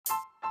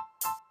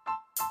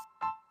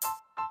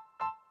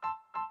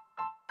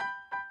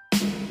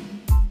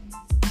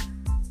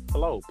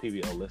Hello,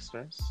 PBO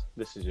listeners.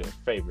 This is your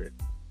favorite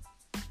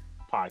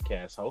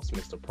podcast host,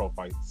 Mr.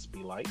 Profites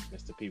Be Light,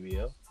 Mr.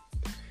 PBL.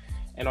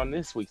 And on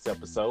this week's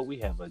episode, we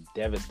have a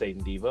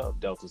devastating diva of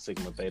Delta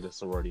Sigma Theta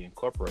Sorority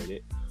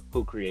Incorporated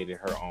who created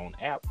her own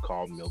app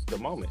called Milk the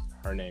Moment.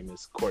 Her name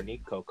is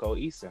Courtney Coco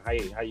Easton.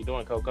 How you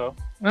doing, Coco?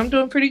 I'm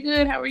doing pretty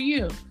good. How are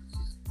you?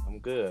 I'm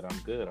good.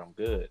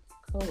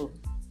 Cool.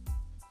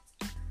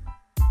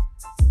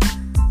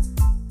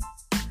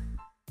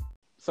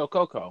 So,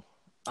 Coco,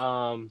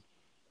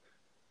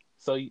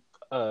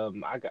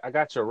 I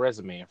got your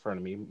resume in front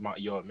of me,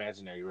 your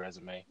imaginary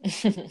resume,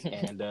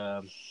 and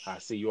I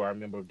see you are a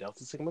member of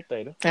Delta Sigma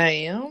Theta. I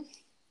am.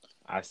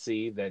 I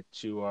see that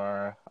you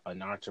are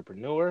an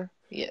entrepreneur.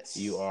 Yes.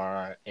 You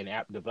are an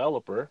app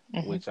developer,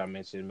 which I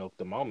mentioned, Milk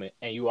the Moment,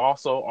 and you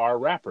also are a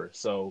rapper.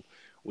 So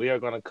we are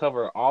going to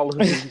cover all of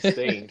these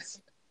things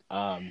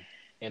in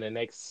the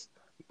next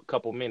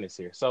couple minutes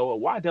here. So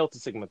why Delta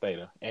Sigma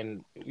Theta?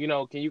 And,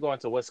 can you go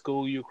into what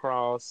school you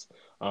cross,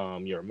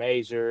 your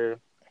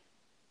major?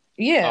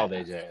 Yeah. All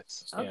that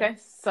jazz. Okay.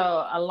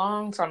 So a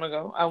long time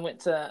ago, I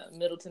went to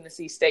Middle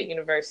Tennessee State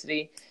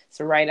University. It's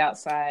right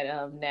outside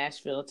of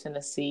Nashville,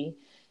 Tennessee.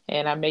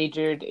 And I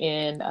majored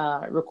in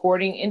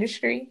recording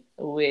industry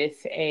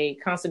with a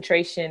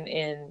concentration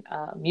in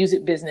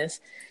music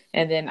business.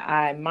 And then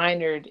I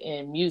minored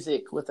in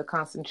music with a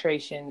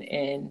concentration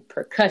in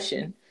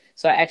percussion.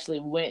 So I actually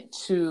went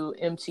to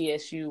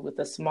MTSU with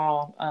a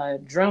small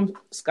drum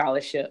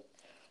scholarship.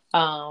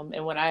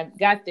 And when I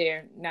got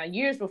there, now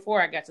years before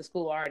I got to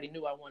school, I already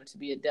knew I wanted to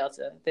be a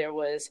Delta. There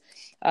was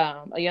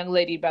a young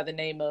lady by the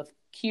name of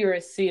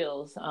Kira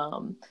Seals,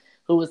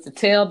 who was the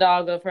tail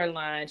dog of her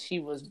line. She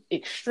was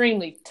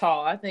extremely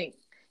tall. I think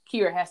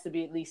Kira has to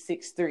be at least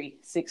 6'3",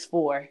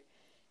 6'4".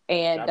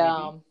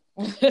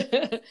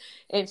 And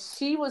and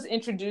she was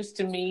introduced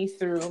to me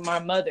through my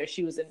mother.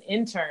 She was an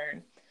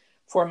intern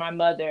for my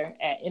mother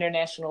at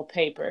International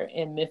Paper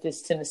in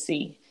Memphis,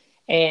 Tennessee.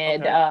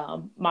 And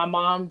my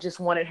mom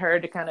just wanted her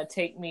to kind of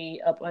take me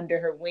up under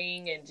her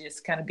wing and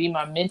just kind of be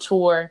my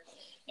mentor.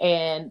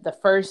 And the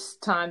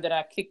first time that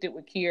I kicked it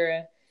with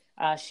Kira,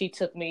 she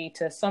took me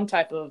to some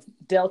type of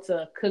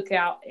Delta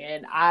cookout,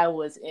 and I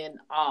was in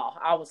awe.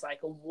 I was like,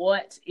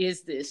 what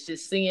is this?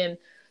 Just seeing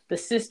the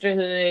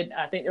sisterhood.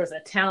 I think there was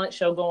a talent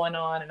show going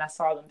on, and I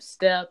saw them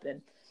step,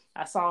 and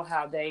I saw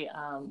how they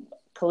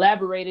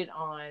collaborated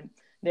on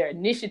their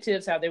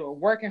initiatives, how they were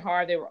working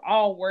hard. They were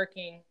all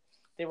working.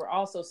 They were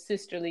also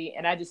sisterly,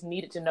 and I just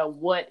needed to know,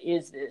 what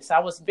is this? I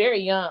was very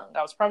young.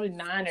 I was probably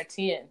 9 or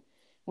 10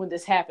 when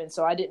this happened,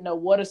 so I didn't know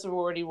what a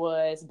sorority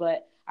was,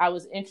 but I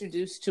was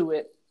introduced to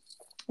it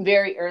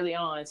very early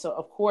on. So,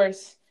 of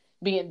course,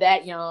 being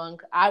that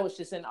young, I was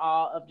just in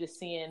awe of just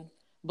seeing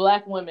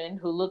Black women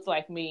who looked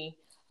like me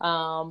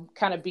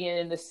kind of being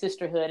in the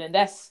sisterhood, and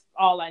that's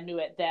all I knew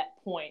at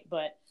that point.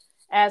 But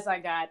as I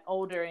got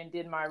older and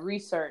did my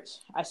research,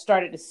 I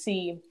started to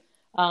see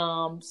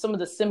some of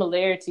the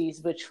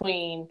similarities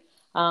between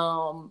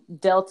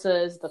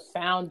Deltas, the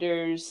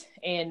founders,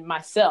 and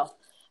myself.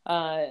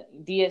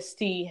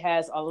 DST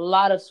has a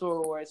lot of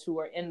sorors who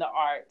are in the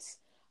arts,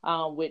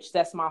 which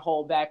that's my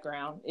whole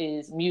background,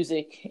 is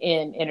music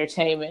and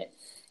entertainment.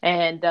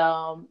 And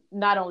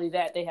not only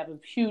that, they have a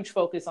huge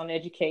focus on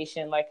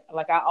education,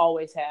 like I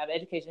always have.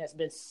 Education has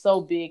been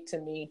so big to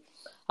me.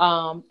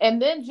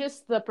 And then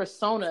just the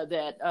persona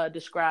that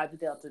describes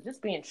Delta,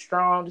 just being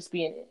strong, just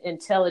being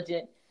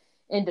intelligent,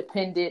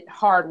 independent,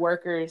 hard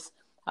workers.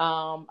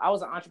 I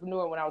was an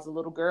entrepreneur when I was a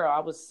little girl. I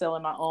was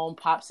selling my own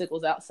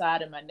popsicles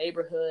outside in my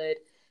neighborhood.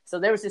 So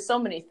there was just so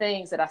many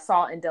things that I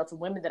saw in Delta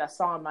women that I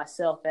saw in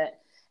myself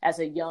as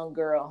a young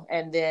girl.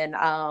 And then,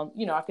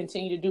 I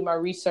continued to do my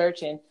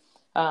research, and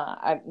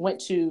I went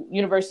to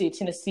University of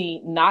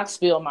Tennessee,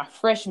 Knoxville, my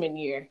freshman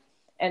year.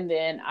 And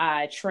then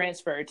I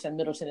transferred to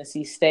Middle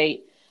Tennessee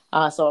State.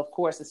 So, of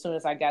course, as soon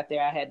as I got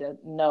there, I had to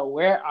know,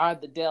 where are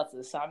the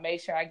Deltas? So I made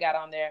sure I got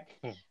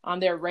on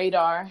their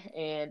radar,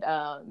 and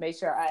made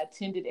sure I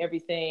attended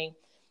everything,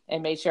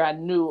 and made sure I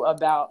knew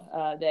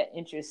about that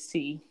interest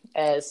T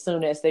as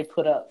soon as they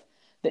put up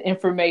the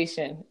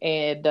information.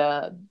 And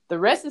the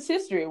rest is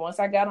history. Once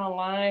I got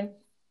online,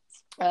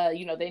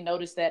 they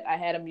noticed that I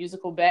had a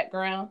musical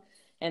background.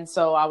 And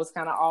so I was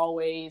kind of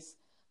always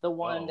the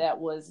one that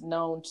was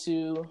known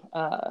to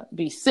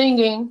be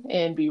singing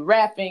and be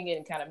rapping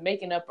and kind of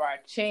making up our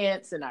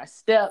chants and our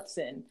steps.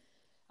 And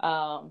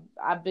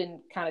I've been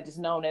kind of just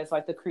known as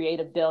like the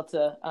creative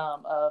Delta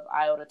of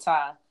Iota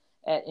Psi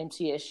at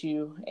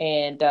MTSU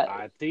and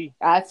IT.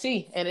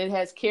 And it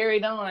has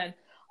carried on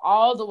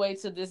all the way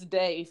to this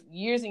day.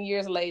 Years and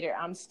years later,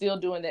 I'm still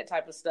doing that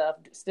type of stuff,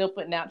 still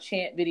putting out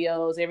chant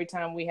videos every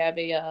time we have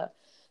a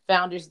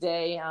Founders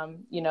Day. I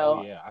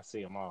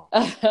see them all.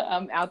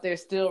 I'm out there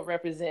still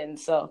representing.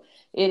 So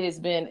it has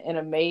been an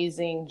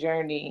amazing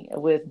journey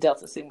with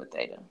Delta Sigma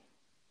Theta.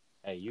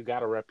 Hey, you got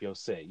to rep your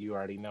set. You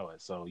already know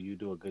it. So you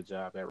do a good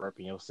job at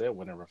repping your set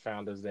whenever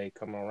Founders Day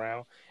come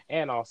around,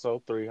 and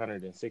also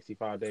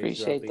 365 days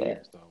Appreciate throughout the that.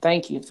 year. So,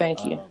 Thank you.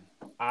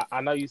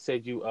 I know you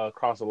said you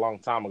crossed a long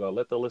time ago.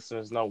 Let the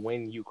listeners know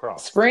when you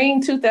crossed.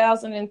 Spring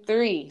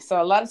 2003. So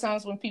a lot of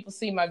times when people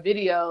see my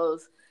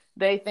videos,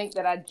 they think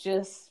that I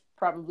just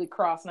probably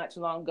crossed not too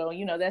long ago.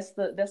 You know, that's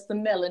the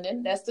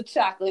melanin, that's the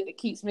chocolate that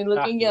keeps me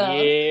looking young.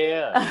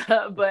 Yeah.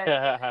 But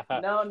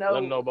no. Let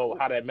them know about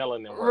how that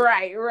melanin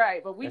works.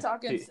 Right. But we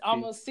talking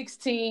almost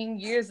 16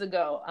 years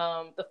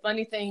ago. The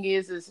funny thing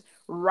is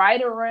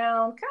right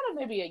around kind of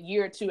maybe a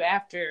year or two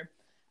after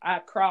I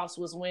crossed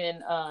was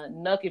when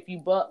Nuck If You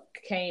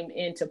Buck came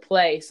into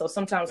play. So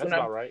sometimes that's when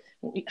about right.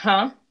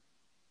 Huh?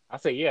 I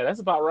say, yeah, that's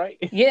about right.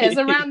 Yeah, it's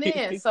around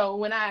then. So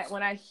when I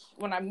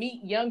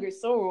meet younger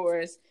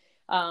sorors,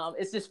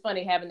 it's just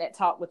funny having that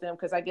talk with them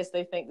because I guess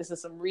they think this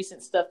is some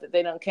recent stuff that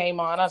they done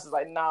came on. I was just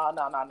like, no.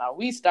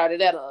 We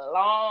started that a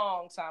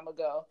long time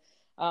ago.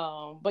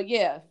 But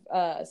yeah,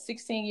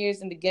 16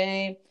 years in the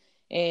game,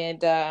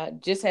 and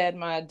just had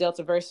my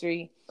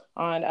Deltaversary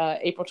on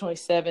April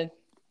 27th.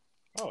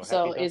 Oh,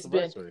 so it's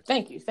been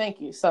thank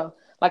you. So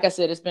like I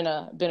said, it's been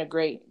a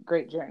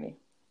great journey.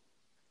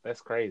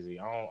 That's crazy.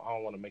 I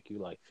don't want to make you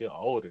like feel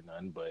old or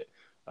nothing, but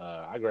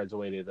I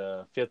graduated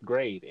 5th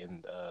grade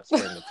in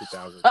spring of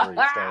 2003.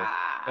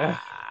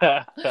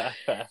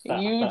 So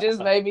you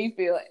just made me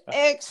feel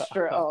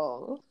extra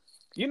old.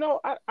 You know,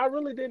 I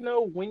really didn't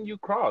know when you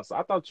crossed.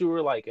 I thought you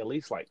were like at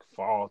least like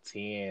fall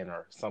 10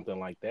 or something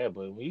like that.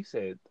 But when you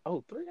said 03,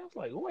 I was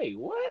like, wait,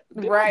 what?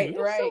 Right.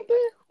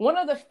 Something? One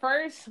of the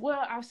first,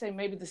 well, I'll say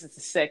maybe this is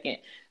the second.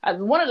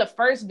 One of the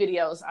first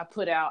videos I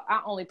put out, I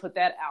only put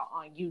that out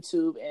on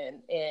YouTube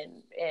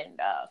and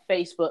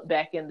Facebook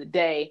back in the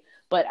day.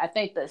 But I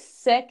think the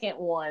second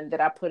one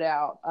that I put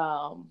out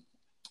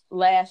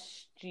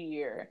last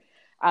year,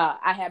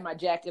 I had my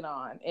jacket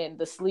on and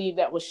the sleeve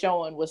that was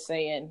showing was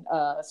saying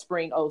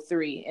spring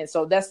 03. And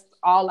so that's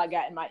all I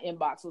got in my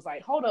inbox was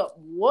like, hold up,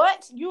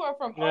 what? You are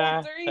from 03?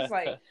 It's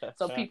like,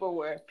 so people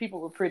were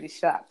pretty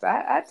shocked.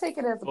 I take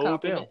it as a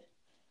compliment.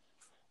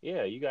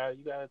 Yeah, you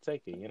gotta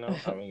take it, you know.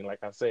 I mean,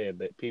 like I said,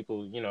 that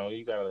people, you know,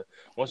 you gotta,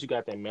 once you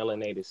got that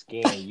melanated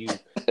skin,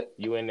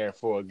 you in there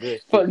for a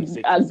good 50,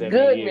 60,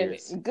 70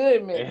 years.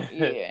 Good minute.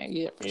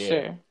 Yeah,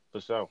 sure. For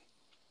sure.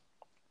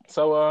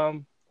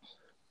 So,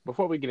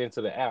 before we get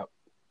into the app,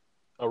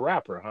 a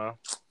rapper, huh?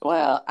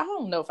 Well, I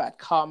don't know if I'd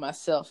call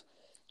myself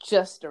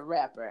just a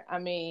rapper. I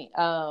mean,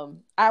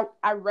 I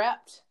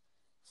rapped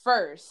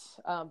first,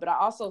 but I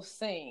also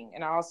sing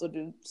and I also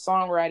do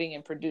songwriting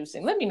and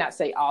producing. Let me not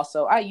say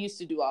also. I used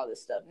to do all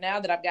this stuff. Now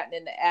that I've gotten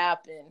in the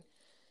app and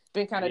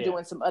been kind of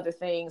doing some other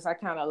things, I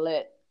kind of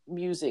let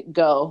music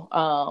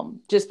go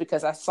just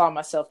because I saw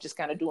myself just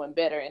kind of doing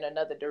better in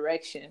another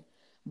direction.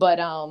 But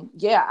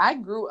yeah, I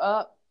grew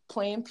up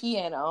playing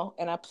piano,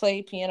 and I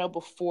played piano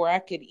before I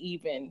could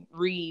even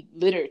read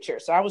literature.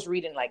 So I was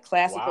reading like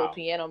classical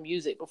piano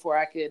music before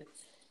I could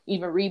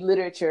even read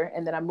literature.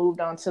 And then I moved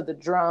on to the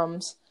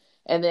drums.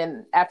 And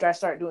then after I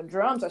started doing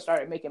drums, I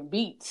started making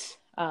beats.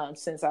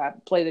 Since I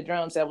play the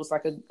drums, that was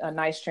like a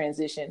nice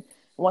transition.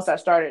 Once I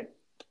started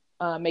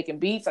making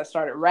beats, I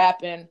started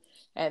rapping,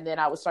 and then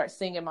I would start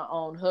singing my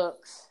own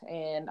hooks.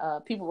 And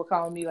people were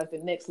calling me like the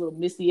next little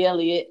Missy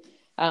Elliott,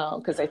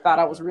 because they thought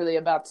I was really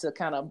about to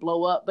kind of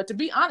blow up. But to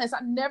be honest, I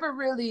never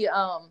really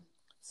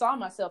saw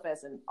myself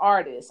as an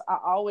artist. I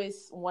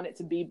always wanted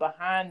to be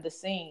behind the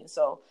scenes.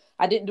 So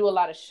I didn't do a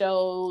lot of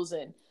shows,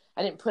 and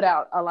I didn't put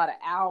out a lot of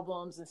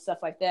albums and stuff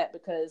like that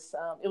because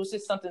it was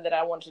just something that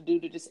I wanted to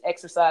do to just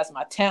exercise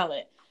my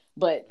talent.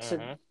 But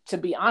to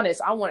be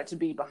honest, I wanted to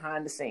be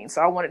behind the scenes.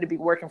 So I wanted to be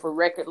working for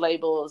record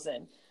labels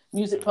and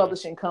music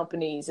publishing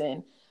companies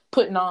and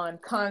putting on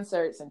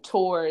concerts and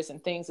tours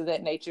and things of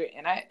that nature.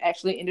 And I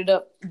actually ended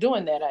up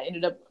doing that. I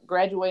ended up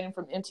graduating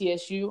from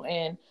MTSU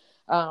and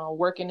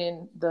working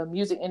in the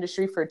music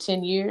industry for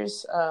 10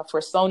 years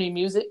for Sony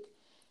Music.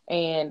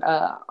 And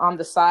on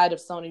the side of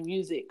Sony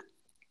Music,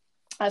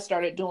 I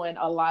started doing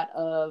a lot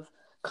of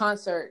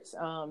concerts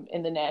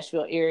in the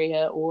Nashville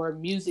area or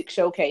music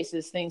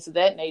showcases, things of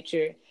that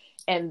nature.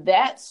 And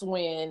that's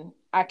when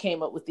I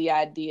came up with the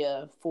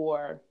idea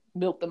for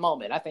Milk the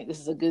Moment. I think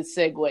this is a good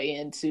segue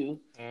into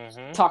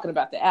talking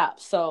about the app.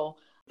 So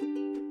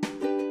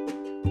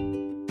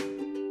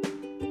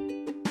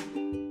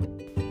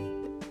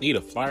need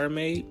a flyer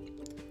made?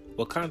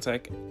 Well,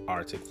 contact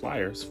Arctic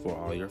Flyers for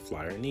all your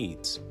flyer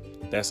needs.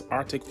 That's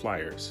Arctic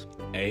Flyers,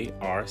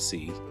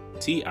 ARCTICFLYERS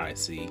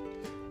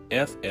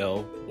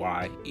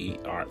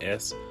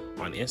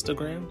on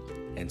Instagram,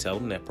 and tell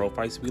them that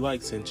Profites Be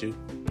Like sent you.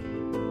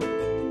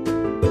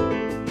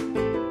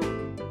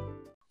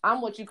 I'm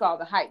what you call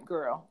the hype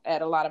girl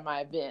at a lot of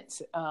my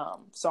events.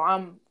 So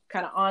I'm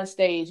kind of on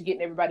stage,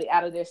 getting everybody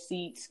out of their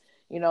seats.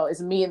 You know,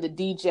 it's me and the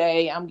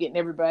DJ. I'm getting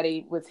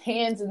everybody with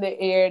hands in the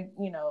air,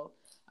 you know.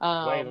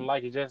 Waving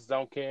like you just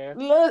don't care.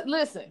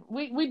 Listen,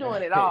 we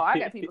doing it all. I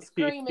got people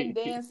screaming,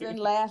 dancing,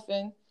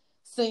 laughing,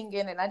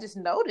 singing. And I just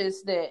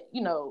noticed that,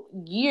 you know,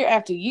 year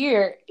after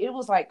year, it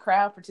was like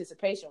crowd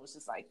participation was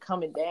just like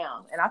coming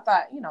down. And I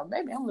thought, you know,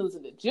 maybe I'm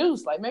losing the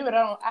juice. Like maybe I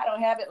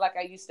don't have it like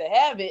I used to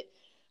have it.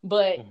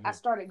 But I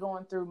started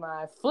going through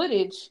my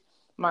footage,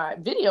 my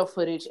video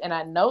footage, and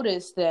I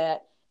noticed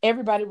that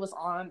everybody was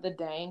on the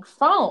dang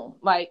phone.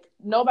 Like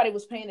nobody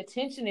was paying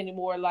attention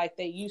anymore like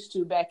they used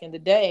to back in the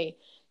day.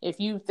 If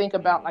you think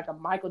about like a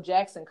Michael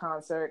Jackson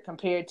concert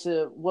compared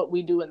to what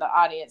we do in the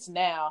audience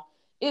now,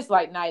 it's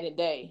like night and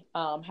day.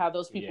 How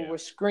those people were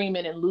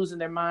screaming and losing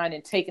their mind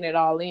and taking it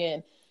all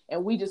in.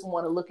 And we just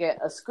want to look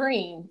at a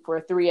screen for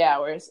 3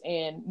 hours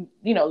and,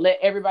 you know, let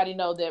everybody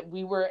know that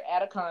we were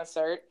at a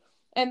concert.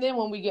 And then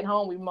when we get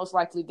home, we most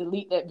likely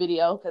delete that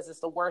video because it's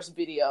the worst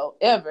video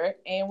ever.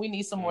 And we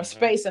need some more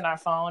space in our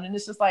phone. And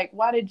it's just like,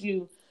 why did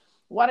you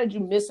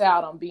miss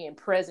out on being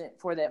present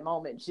for that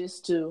moment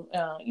just to,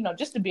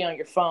 just to be on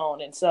your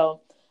phone? And so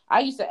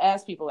I used to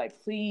ask people,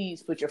 like,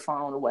 please put your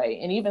phone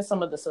away. And even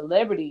some of the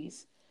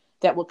celebrities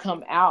that would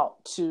come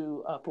out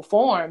to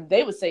perform,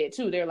 they would say it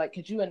too. They're like,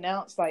 could you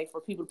announce, like, for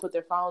people to put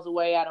their phones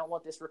away? I don't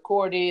want this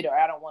recorded, or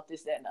I don't want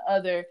this, that, and the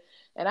other.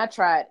 And I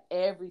tried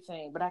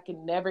everything, but I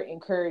can never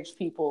encourage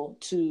people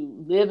to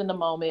live in the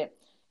moment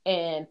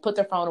and put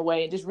their phone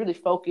away and just really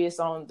focus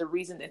on the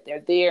reason that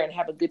they're there and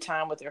have a good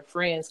time with their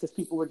friends, because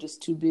people were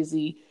just too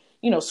busy,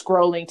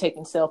 scrolling,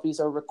 taking selfies,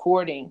 or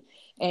recording.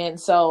 And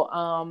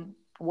so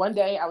one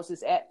day I was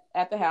just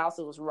at the house.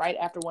 It was right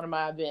after one of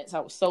my events. I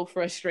was so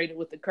frustrated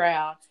with the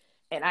crowd.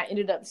 And I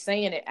ended up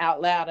saying it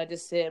out loud. I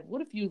just said,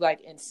 what if you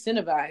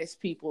incentivize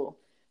people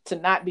to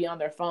not be on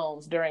their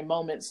phones during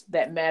moments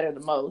that matter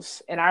the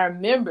most? And I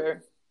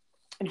remember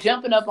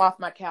jumping up off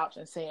my couch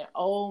and saying,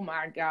 oh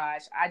my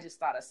gosh, I just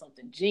thought of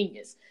something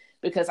genius,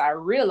 because I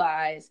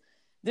realized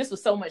this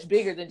was so much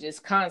bigger than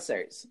just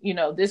concerts.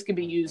 This could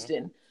be used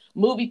in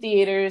movie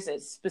theaters,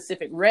 at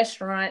specific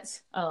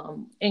restaurants,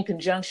 in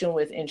conjunction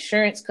with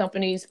insurance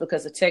companies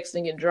because of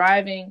texting and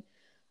driving,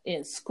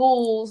 in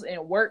schools and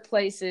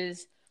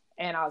workplaces.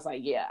 And I was like,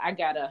 yeah, I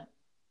gotta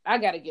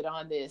get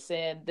on this.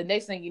 And the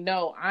next thing you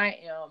know, I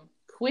am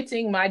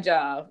quitting my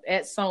job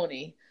at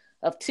Sony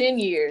of 10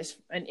 years,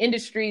 an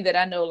industry that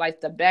I know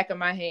like the back of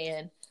my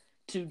hand,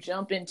 to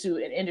jump into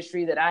an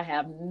industry that I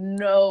have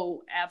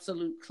no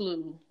absolute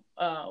clue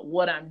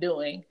what I'm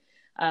doing.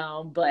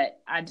 But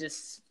I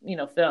just,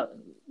 felt,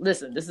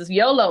 listen, this is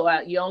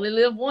YOLO. You only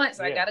live once.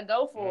 I got to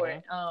go for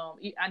it.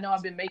 I know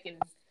I've been making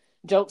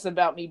jokes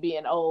about me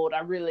being old.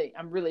 I'm really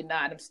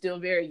not. I'm still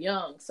very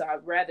young. So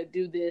I'd rather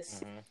do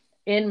this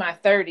in my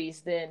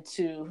 30s than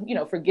to,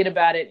 forget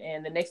about it.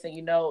 And the next thing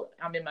you know,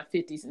 I'm in my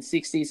 50s and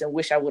 60s and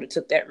wish I would have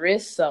took that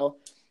risk. So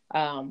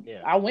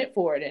I went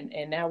for it,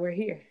 and now we're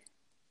here.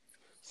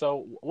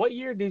 So what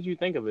year did you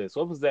think of this?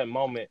 What was that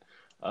moment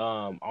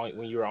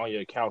when you were on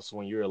your couch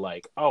when you were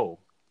like, oh,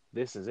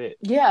 this is it?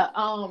 Yeah,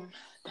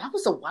 that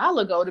was a while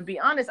ago, to be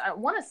honest. I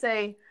want to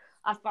say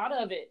I thought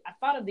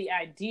of the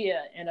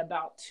idea in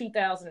about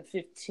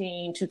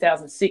 2015,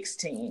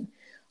 2016.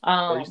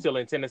 Were you still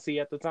in Tennessee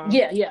at the time?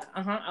 Yeah.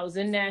 I was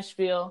in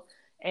Nashville.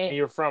 And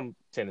you're from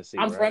Tennessee,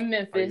 I'm right? from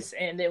Memphis,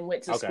 and then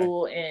went to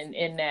school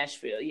in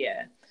Nashville,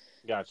 yeah.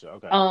 Gotcha,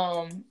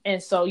 okay.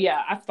 And so,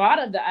 yeah, I thought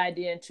of the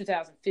idea in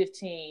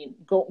 2015,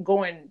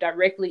 going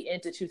directly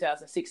into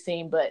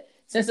 2016. But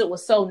since it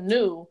was so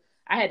new,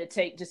 I had to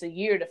take just a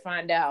year to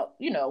find out,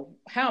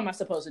 how am I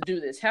supposed to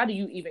do this? How do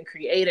you even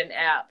create an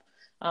app?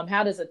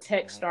 How does a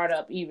tech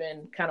startup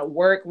even kind of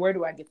work? Where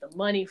do I get the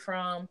money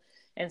from?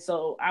 And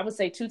so I would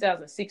say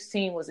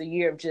 2016 was a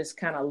year of just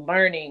kind of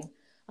learning.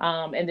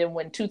 And then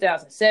when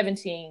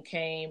 2017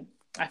 came,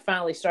 I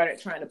finally started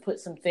trying to put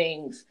some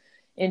things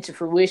into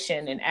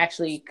fruition and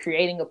actually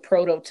creating a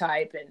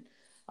prototype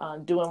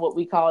and doing what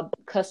we call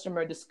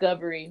customer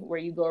discovery, where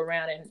you go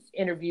around and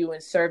interview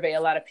and survey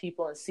a lot of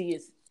people and see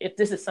if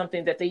this is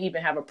something that they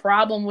even have a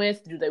problem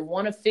with. Do they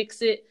want to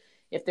fix it?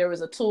 If there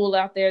was a tool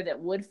out there that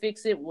would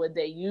fix it, would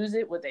they use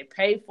it? Would they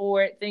pay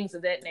for it? Things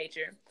of that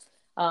nature.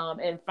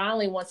 And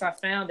finally, once I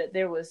found that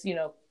there was,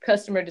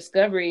 customer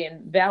discovery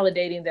and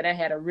validating that I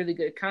had a really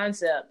good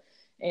concept,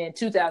 in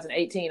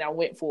 2018, I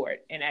went for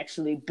it and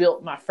actually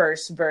built my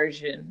first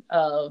version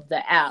of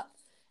the app.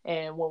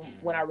 And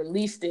when I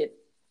released it,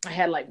 I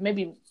had like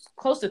maybe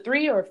close to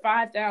 3,000 or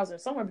 5,000,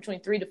 somewhere between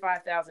 3,000 to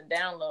 5,000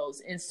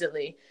 downloads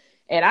instantly.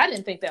 And I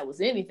didn't think that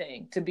was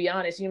anything, to be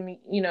honest. You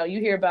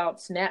hear about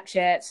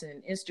Snapchats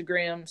and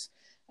Instagrams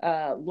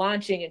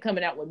launching and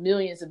coming out with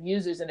millions of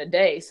users in a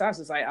day. So I was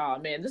just like, oh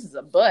man, this is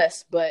a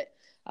bust. But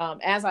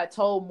as I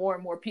told more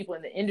and more people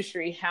in the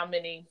industry how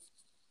many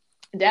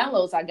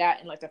downloads I got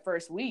in like the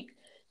first week,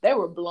 they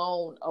were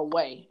blown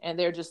away. And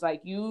they're just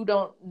like, you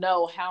don't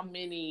know how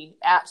many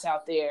apps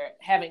out there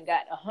haven't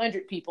got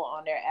 100 people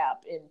on their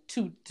app in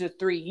 2 to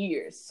 3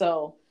 years.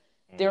 So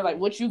they're like,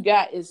 what you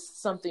got is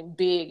something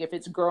big if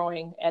it's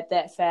growing at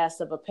that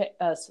fast of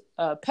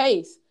a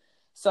pace.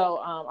 So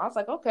I was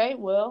like, okay,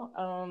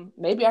 well,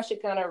 maybe I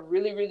should kind of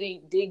really,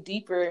 really dig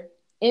deeper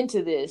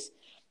into this.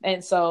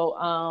 And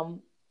so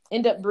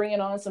end up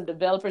bringing on some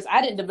developers.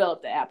 I didn't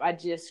develop the app. I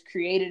just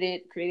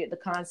created the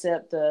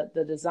concept,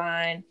 the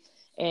design,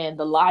 and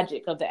the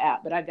logic of the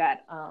app. But I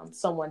got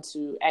someone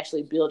to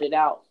actually build it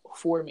out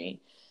for me.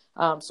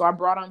 So I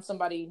brought on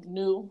somebody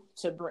new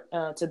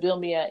to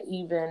build me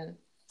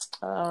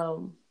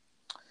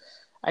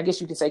I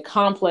guess you could say,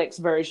 complex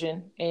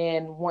version.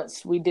 And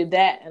once we did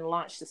that and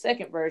launched the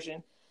second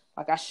version,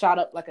 like I shot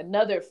up like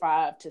another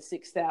 5,000 to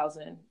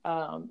 6,000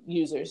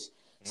 users.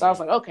 So I was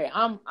like, okay,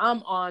 I'm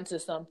on to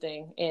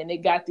something, and it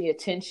got the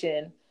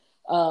attention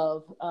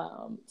of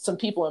some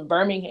people in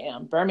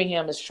Birmingham.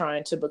 Birmingham is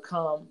trying to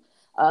become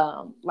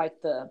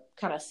like the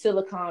kind of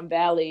Silicon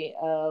Valley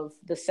of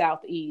the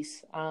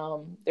Southeast.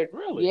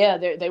 Really? Yeah,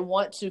 they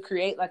want to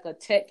create like a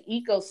tech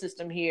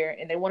ecosystem here,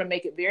 and they want to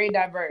make it very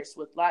diverse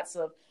with lots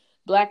of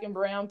Black and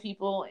brown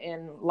people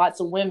and lots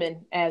of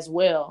women as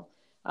well,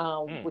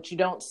 which you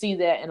don't see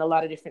that in a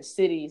lot of different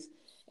cities.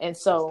 And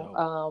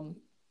so,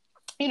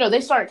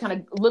 they started kind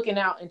of looking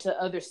out into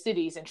other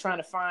cities and trying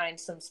to find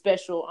some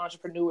special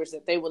entrepreneurs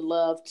that they would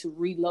love to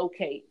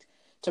relocate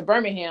to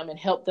Birmingham and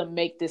help them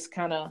make this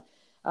kind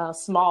of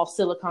small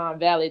Silicon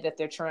Valley that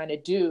they're trying to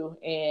do.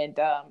 And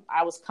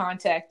I was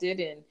contacted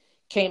and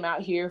came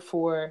out here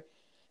for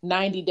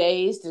 90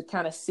 days to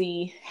kind of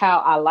see how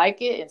I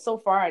like it. And so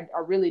far, I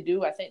really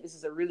do. I think this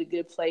is a really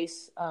good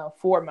place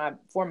for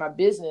my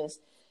business.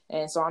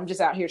 And so I'm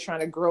just out here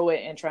trying to grow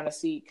it and trying to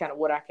see kind of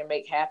what I can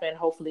make happen.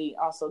 Hopefully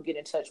also get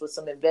in touch with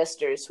some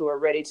investors who are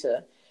ready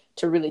to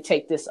really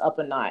take this up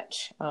a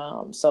notch.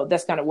 So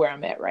that's kind of where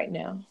I'm at right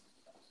now.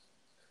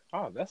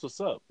 Oh, that's what's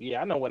up.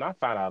 Yeah, I know when I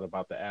found out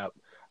about the app,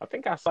 I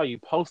think I saw you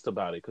post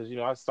about it because,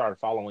 I started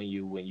following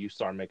you when you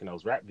started making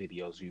those rap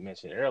videos you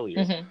mentioned earlier.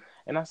 Mm-hmm.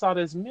 And I saw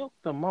this Milk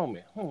the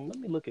Moment. Let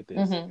me look at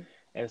this. Mm-hmm.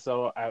 And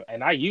so,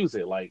 I use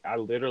it. Like, I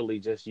literally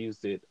just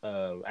used it.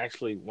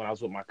 Actually, when I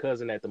was with my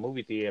cousin at the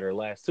movie theater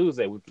last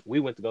Tuesday, we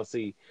went to go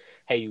see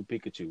Hey You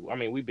Pikachu. I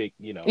mean, we big,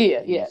 Yeah.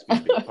 we used to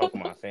be big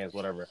Pokemon fans,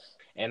 whatever.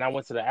 And I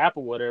went to the app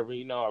or whatever,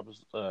 I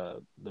was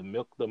the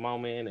Milk the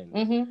Moment.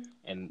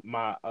 And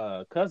my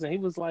cousin, he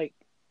was like,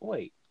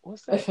 wait,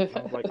 what's that? And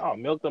I was like, oh,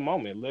 Milk the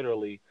Moment.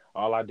 Literally,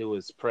 all I do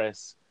is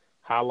press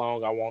how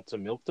long I want to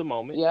milk the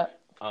moment. Yeah.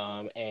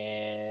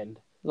 And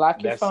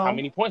lock your that's phone. How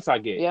many points I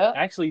get. Yeah.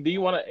 Actually, do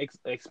you want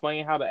to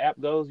explain how the app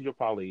goes? You'll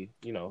probably,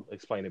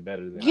 explain it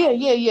better than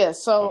Yeah.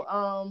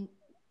 So,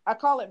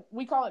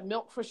 we call it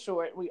Milk for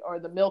short, or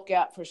the Milk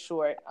app for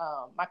short.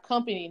 My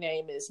company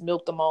name is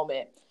Milk the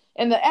Moment,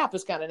 and the app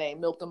is kind of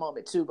named Milk the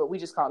Moment too, but we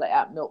just call the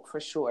app Milk for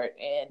short.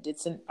 And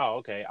it's Oh,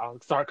 okay. I'll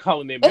start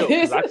calling it Milk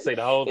because I can say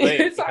the whole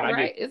thing. It's all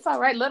right. It's all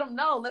right. Let them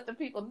know. Let the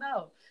people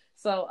know.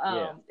 So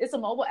It's a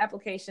mobile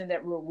application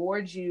that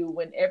rewards you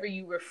whenever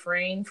you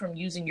refrain from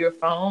using your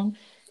phone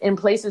in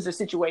places or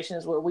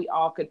situations where we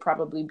all could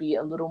probably be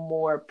a little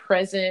more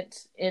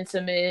present,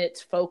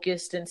 intimate,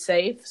 focused, and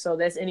safe. So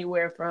that's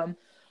anywhere from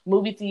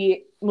movie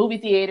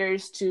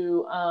theaters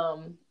to,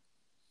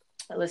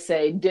 let's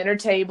say, dinner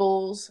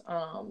tables,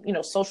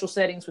 social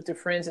settings with your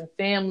friends and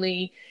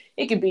family.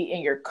 It could be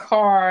in your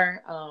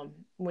car,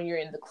 when you're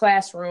in the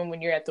classroom,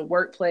 when you're at the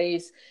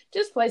workplace,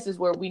 just places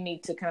where we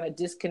need to kind of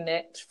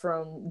disconnect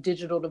from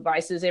digital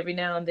devices every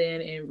now and then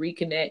and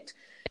reconnect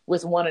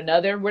with one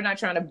another. We're not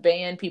trying to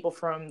ban people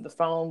from the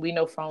phone. We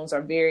know phones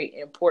are very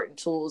important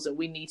tools and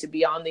we need to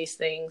be on these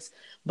things.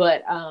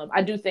 But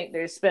I do think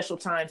there's special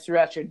times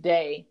throughout your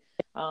day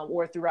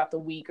or throughout the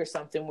week or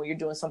something where you're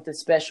doing something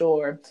special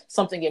or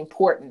something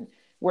important,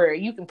 where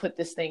you can put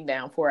this thing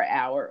down for an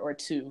hour or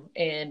two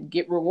and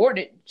get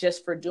rewarded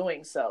just for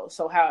doing so.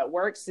 So how it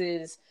works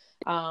is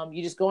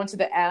you just go into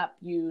the app,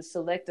 you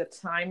select a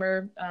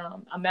timer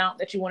amount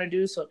that you want to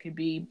do. So it could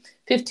be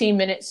 15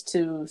 minutes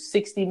to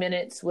 60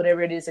 minutes,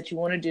 whatever it is that you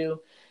want to do.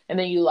 And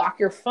then you lock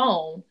your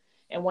phone.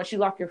 And once you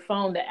lock your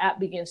phone, the app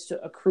begins to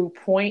accrue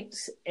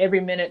points every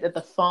minute that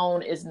the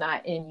phone is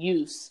not in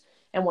use.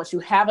 And once you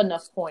have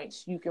enough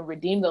points, you can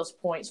redeem those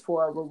points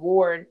for a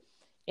reward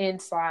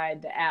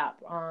inside the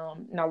app.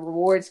 Now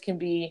rewards can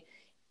be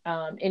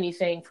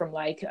anything from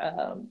like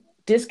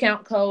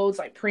discount codes,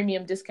 like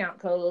premium discount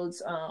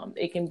codes.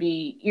 It can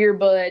be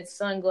earbuds,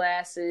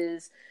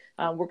 sunglasses.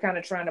 We're kind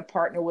of trying to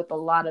partner with a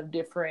lot of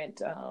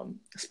different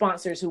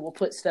sponsors who will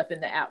put stuff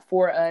in the app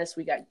for us.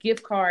 We got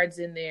gift cards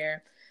in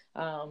there,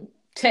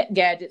 tech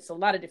gadgets, a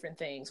lot of different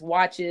things,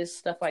 watches,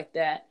 stuff like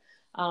that.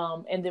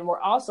 And then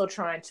we're also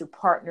trying to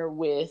partner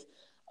with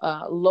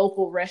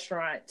local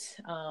restaurants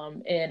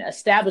and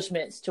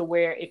establishments to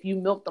where if you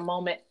milk the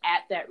moment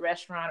at that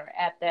restaurant or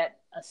at that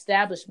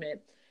establishment,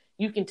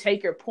 you can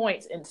take your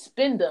points and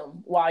spend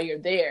them while you're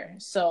there.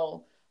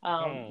 So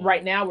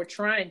right now we're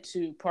trying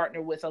to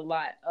partner with a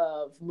lot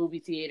of movie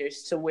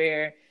theaters to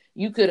where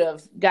you could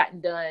have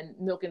gotten done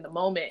milking the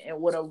moment and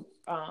would have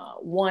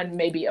won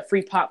maybe a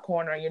free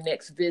popcorn on your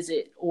next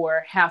visit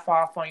or half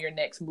off on your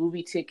next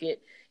movie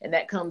ticket. And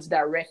that comes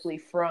directly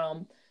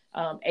from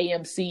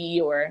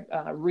AMC or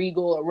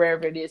Regal or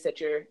wherever it is that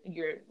you're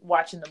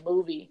watching the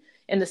movie.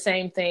 And the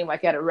same thing,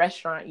 like at a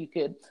restaurant, you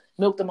could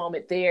milk the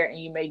moment there and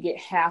you may get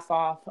half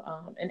off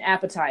an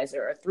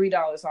appetizer or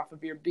 $3 off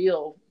of your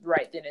bill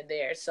right then and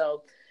there.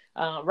 So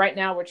right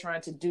now we're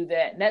trying to do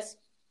that. And that's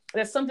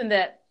something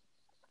that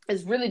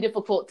is really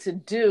difficult to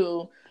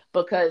do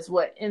because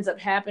what ends up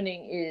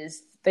happening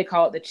is they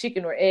call it the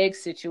chicken or egg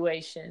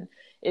situation,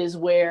 is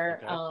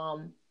where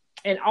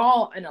and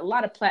a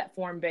lot of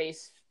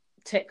platform-based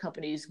tech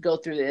companies go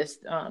through this,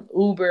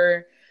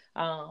 Uber,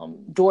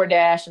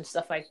 DoorDash and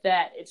stuff like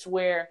that. It's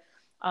where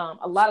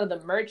a lot of the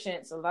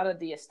merchants, a lot of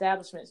the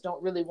establishments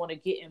don't really want to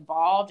get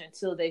involved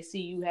until they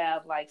see you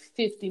have like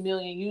 50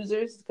 million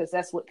users, because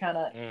that's what kind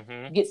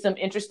of gets them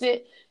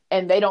interested.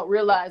 And they don't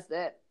realize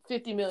that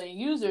 50 million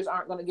users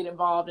aren't going to get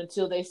involved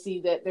until they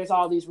see that there's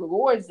all these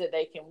rewards that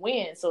they can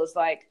win. So it's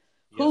like,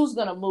 who's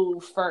going to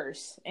move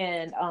first?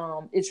 And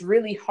it's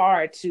really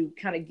hard to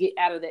kind of get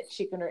out of that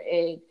chicken or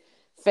egg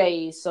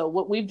phase. So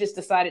what we've just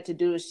decided to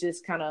do is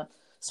just kind of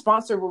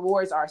sponsor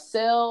rewards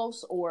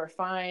ourselves, or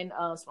find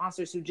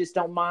sponsors who just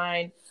don't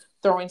mind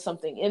throwing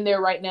something in there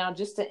right now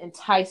just to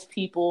entice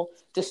people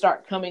to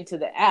start coming to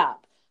the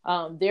app.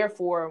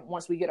 Therefore,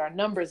 once we get our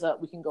numbers up,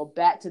 we can go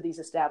back to these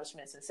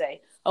establishments and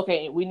say,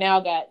 okay, we now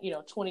got,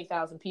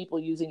 20,000 people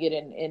using it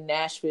in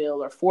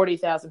Nashville, or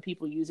 40,000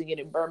 people using it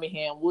in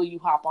Birmingham. Will you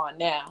hop on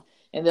now?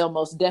 And they'll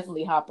most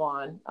definitely hop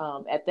on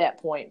at that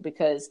point,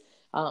 because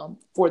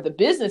for the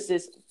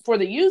businesses, for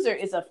the user,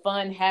 it's a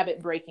fun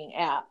habit breaking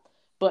app.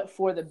 But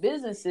for the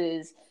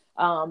businesses,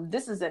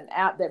 this is an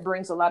app that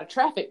brings a lot of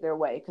traffic their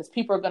way, because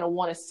people are going to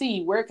want to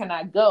see, where can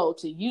I go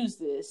to use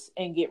this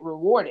and get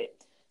rewarded?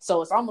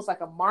 So it's almost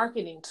like a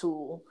marketing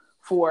tool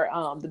for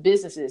the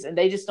businesses, and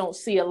they just don't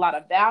see a lot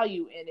of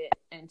value in it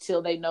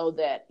until they know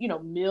that,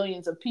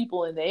 millions of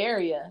people in the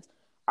area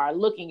are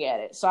looking at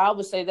it. So I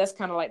would say that's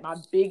kind of like my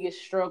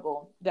biggest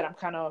struggle that I'm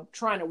kind of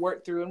trying to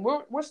work through. And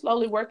we're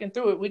slowly working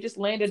through it. We just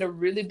landed a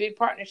really big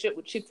partnership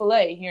with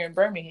Chick-fil-A here in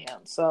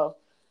Birmingham. So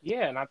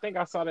yeah, and I think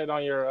I saw that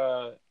on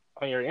your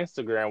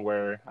Instagram,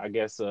 where I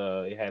guess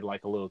it had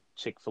like a little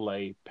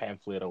Chick-fil-A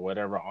pamphlet or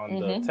whatever on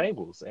the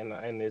tables,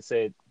 and it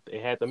said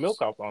it had the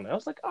milk off on it. I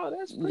was like, oh,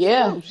 that's pretty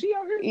cool. She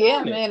out here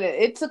doing it. Man,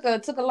 it took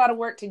a lot of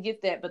work to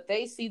get that, but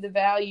they see the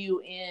value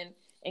in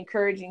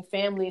encouraging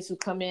families who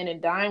come in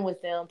and dine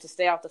with them to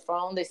stay off the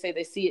phone. They say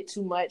they see it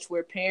too much,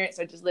 where parents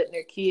are just letting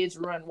their kids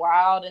run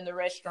wild in the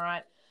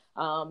restaurant.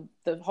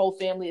 The whole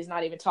family is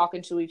not even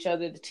talking to each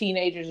other. The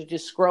teenagers are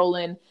just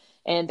scrolling.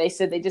 And they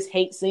said they just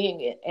hate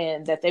seeing it,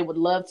 and that they would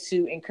love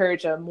to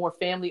encourage a more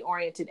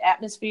family-oriented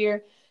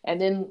atmosphere,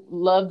 and then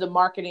love the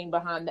marketing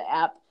behind the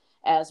app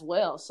as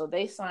well. So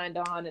they signed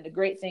on. And the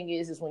great thing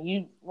is when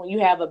you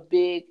have a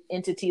big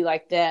entity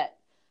like that,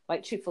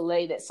 like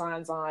Chick-fil-A, that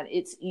signs on,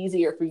 it's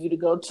easier for you to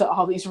go to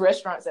all these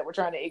restaurants that were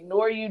trying to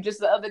ignore you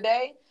just the other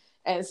day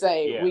and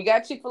say, we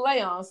got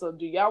Chick-fil-A on, so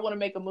do y'all want to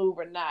make a move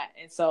or not?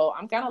 And so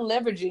I'm kind of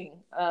leveraging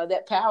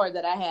that power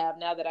that I have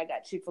now that I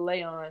got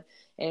Chick-fil-A on.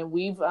 And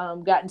we've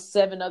gotten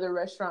 7 other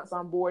restaurants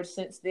on board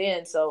since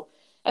then. So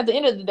at the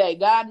end of the day,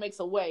 God makes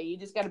a way. You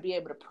just got to be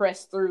able to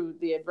press through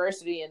the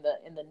adversity and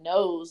the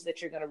no's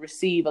that you're going to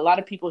receive. A lot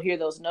of people hear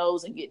those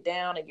no's and get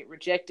down and get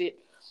rejected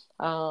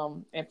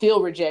and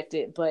feel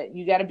rejected. But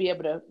you got to be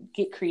able to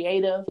get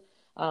creative.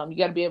 You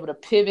got to be able to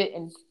pivot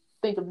and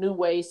think of new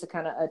ways to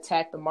kind of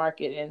attack the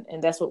market.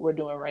 And that's what we're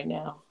doing right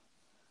now.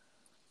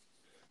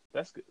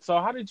 That's good. So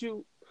how did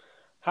you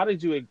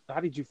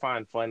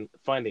find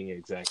funding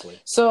exactly?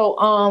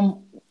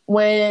 So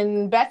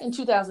when back in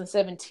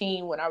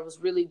 2017, when I was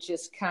really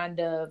just kind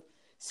of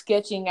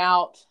sketching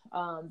out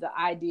the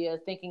idea,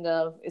 thinking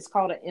of, it's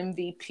called an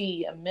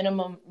MVP, a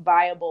minimum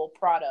viable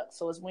product.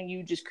 So it's when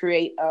you just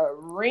create a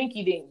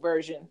rinky-dink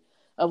version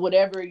of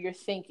whatever you're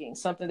thinking,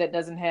 something that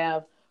doesn't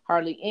have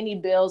hardly any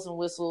bells and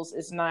whistles.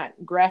 It's not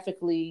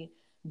graphically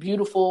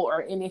beautiful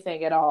or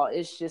anything at all.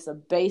 It's just a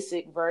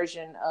basic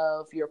version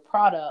of your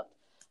product.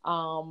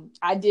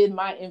 I did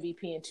my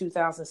MVP in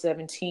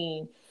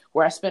 2017,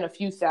 where I spent a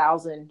few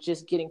thousand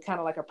just getting kind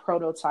of like a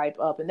prototype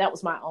up, and that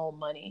was my own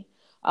money.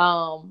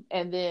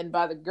 And then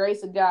by the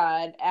grace of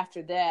God,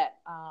 after that,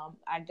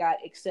 I got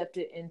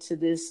accepted into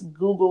this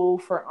Google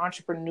for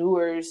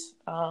Entrepreneurs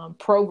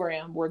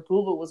program, where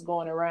Google was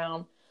going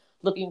around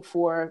looking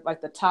for like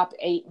the top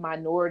 8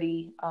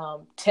 minority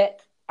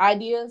tech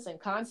ideas and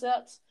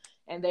concepts,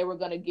 and they were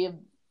going to give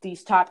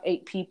these top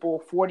 8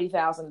 people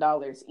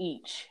 $40,000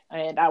 each.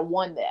 And I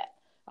won that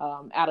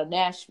out of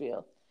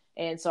Nashville.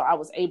 And so I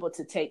was able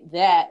to take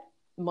that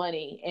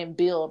money and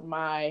build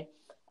my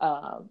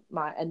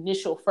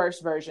initial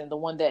first version, the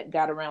one that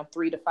got around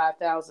 3,000 to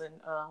 5,000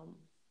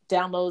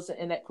 downloads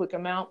in that quick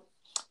amount.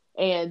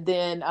 And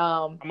then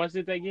how much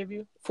did they give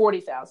you?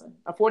 $40,000,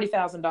 a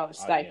 $40,000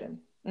 stipend.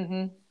 Yeah.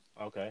 Mm-hmm.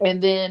 Okay.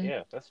 And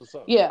then that's what's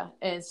up. Yeah,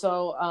 and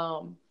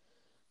so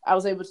I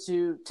was able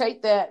to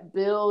take that,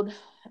 build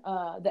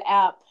the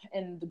app,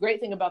 and the great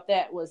thing about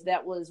that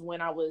was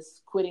when I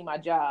was quitting my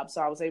job,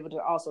 so I was able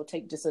to also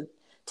take just a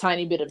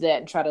tiny bit of that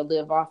and try to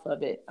live off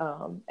of it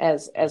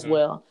as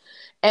well.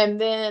 And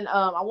then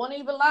I won't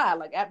even lie,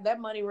 like that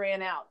money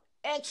ran out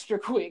extra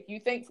quick. You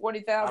think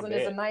 40,000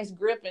 is a nice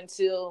grip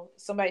until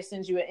somebody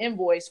sends you an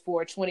invoice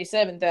for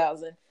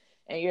 27,000,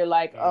 and you're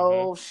like,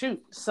 oh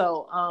shoot.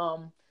 So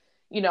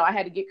I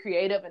had to get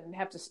creative and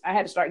I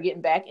had to start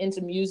getting back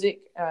into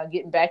music,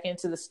 getting back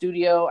into the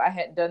studio. I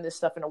hadn't done this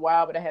stuff in a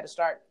while, but I had to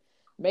start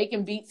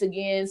making beats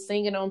again,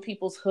 singing on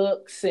people's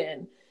hooks,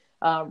 and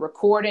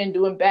recording,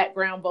 doing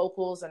background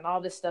vocals and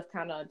all this stuff,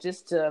 kind of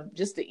just to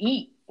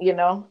eat,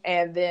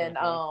 and then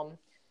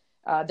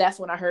that's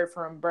when I heard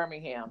from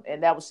Birmingham,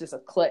 and that was just a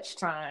clutch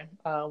time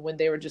when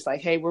they were just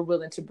like, hey, we're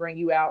willing to bring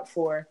you out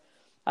for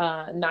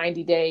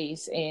 90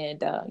 days. And,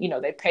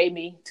 they paid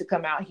me to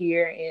come out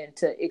here and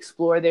to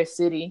explore their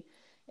city.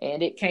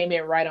 And it came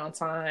in right on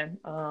time.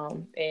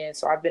 And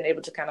so I've been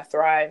able to kind of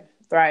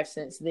thrive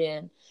since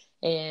then.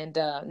 And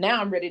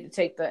now I'm ready to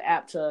take the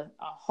app to a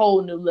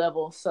whole new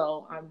level.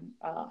 So I'm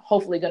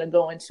hopefully going to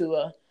go into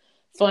a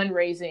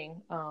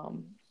fundraising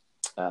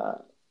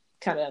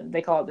kind of,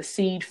 they call it the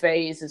seed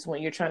phase, is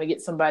when you're trying to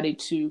get somebody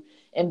to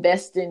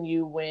invest in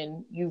you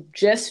when you've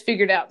just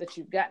figured out that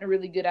you've gotten a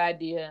really good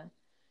idea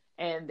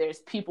and there's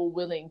people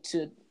willing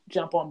to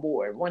jump on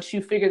board. Once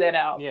you figure that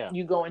out,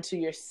 you go into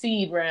your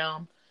seed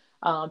round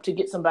to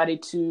get somebody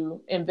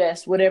to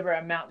invest whatever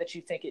amount that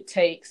you think it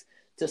takes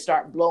to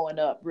start blowing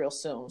up real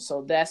soon.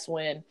 So that's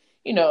when,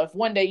 if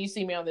one day you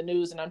see me on the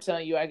news and I'm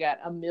telling you I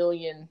got 1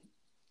 million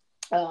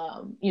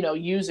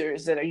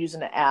users that are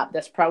using the app,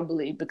 that's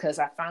probably because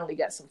I finally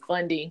got some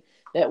funding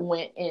that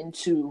went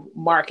into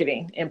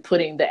marketing and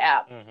putting the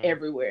app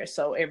everywhere.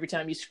 So every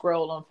time you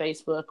scroll on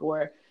Facebook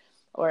or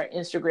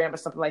Instagram or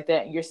something like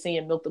that, and you're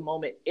seeing Milk the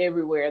Moment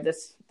everywhere,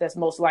 that's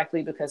most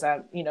likely because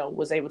I,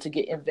 was able to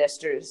get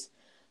investors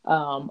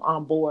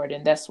on board,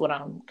 and that's what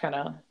I'm kind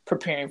of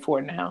preparing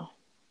for now.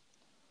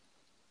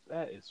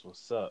 That is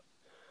what's up.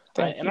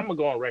 And I'm gonna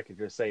go on record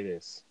to say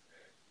this: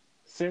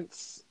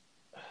 since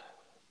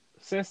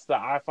the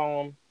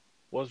iPhone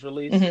was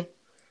released,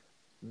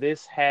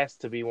 this has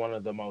to be one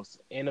of the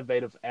most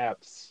innovative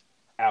apps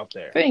out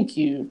there. Thank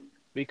you.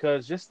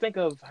 Because just think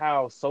of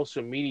how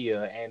social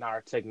media and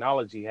our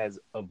technology has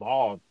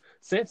evolved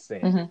since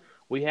then.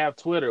 We have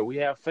Twitter, we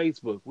have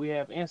Facebook, we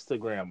have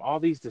Instagram, all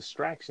these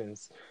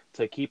distractions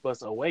to keep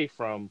us away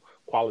from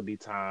quality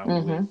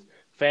time with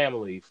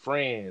family,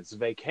 friends,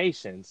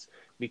 vacations,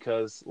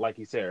 because like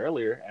you said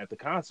earlier, at the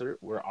concert,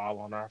 we're all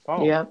on our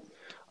phone. Yep.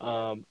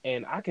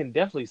 And I can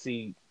definitely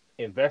see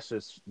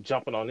investors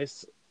jumping on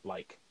this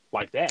like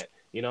that.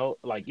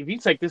 Like if you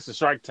take this to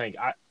Shark Tank,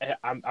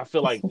 I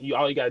feel like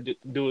all you gotta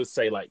do is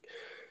say like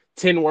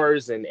 10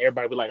 words, and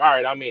everybody be like, all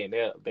right, I'm in.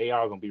 They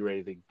are gonna be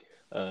ready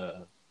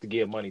to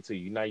give money to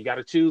you. Now you got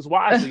to choose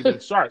wisely than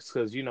sharks,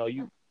 because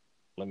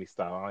let me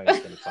stop. I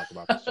ain't gonna talk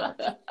about the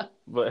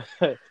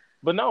sharks,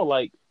 but no,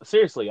 like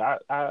seriously,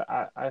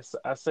 I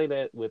say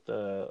that with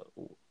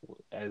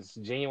as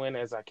genuine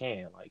as I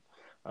can. Like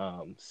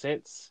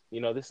since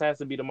this has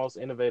to be the most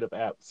innovative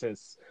app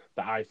since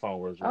the iPhone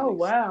was released. Oh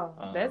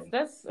wow,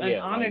 that's an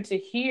honor to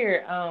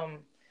hear.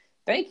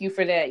 Thank you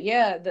for that.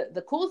 Yeah,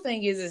 the cool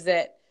thing is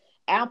that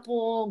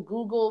Apple,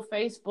 Google,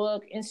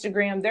 Facebook,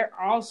 Instagram, they're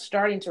all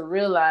starting to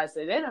realize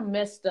that they done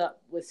messed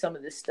up with some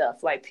of this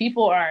stuff. Like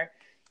people are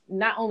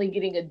not only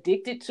getting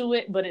addicted to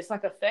it, but it's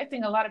like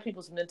affecting a lot of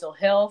people's mental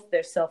health,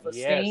 their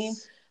self-esteem.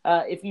 Yes.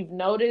 If you've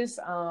noticed,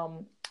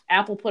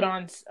 Apple put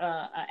on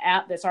an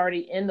app that's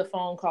already in the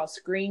phone called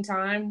Screen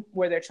Time,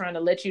 where they're trying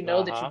to let you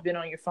know that you've been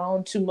on your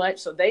phone too much.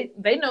 So they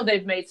know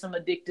they've made some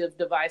addictive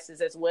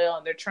devices as well,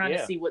 and they're trying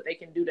to see what they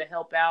can do to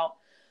help out.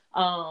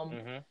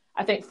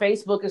 I think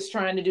Facebook is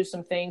trying to do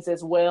some things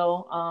as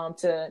well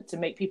to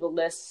make people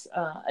less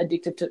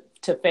addicted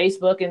to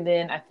Facebook. And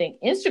then I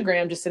think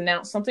Instagram just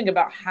announced something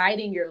about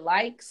hiding your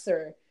likes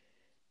or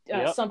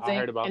something. I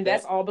heard about that.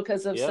 That's all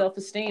because of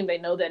self-esteem. They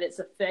know that it's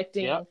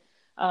affecting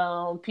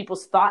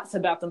people's thoughts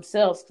about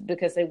themselves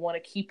because they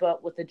want to keep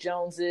up with the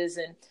Joneses.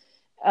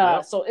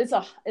 And so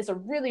it's a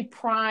really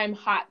prime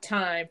hot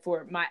time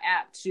for my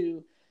app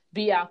to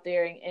be out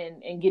there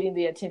and getting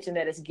the attention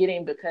that it's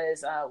getting,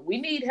 because we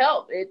need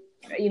help.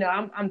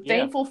 I'm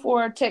thankful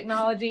for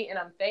technology, and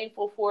I'm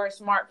thankful for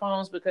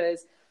smartphones,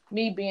 because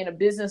me being a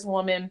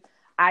businesswoman,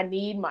 I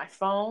need my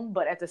phone,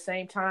 but at the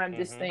same time,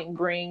 this thing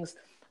brings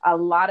a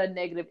lot of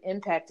negative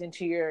impact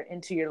into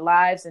your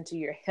lives, into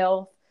your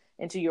health,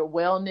 into your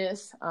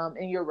wellness,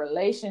 in your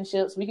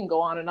relationships. We can go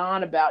on and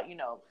on about,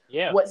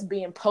 what's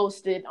being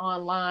posted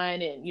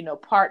online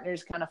and,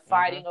 partners kind of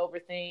fighting over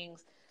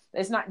things.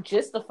 It's not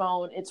just the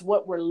phone, it's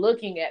what we're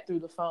looking at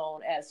through the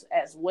phone as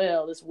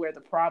well is where the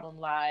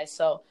problem lies.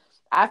 So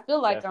I feel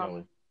like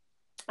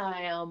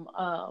I'm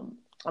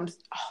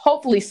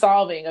hopefully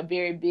solving a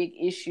very big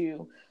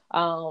issue,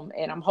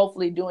 and I'm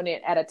hopefully doing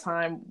it at a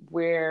time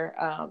where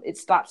it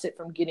stops it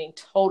from getting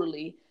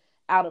totally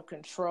out of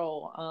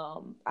control.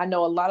 I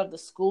know a lot of the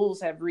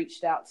schools have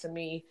reached out to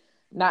me,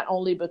 not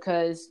only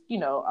because,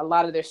 a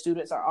lot of their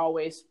students are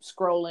always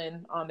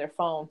scrolling on their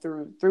phone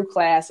through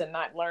class and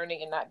not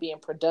learning and not being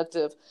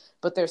productive,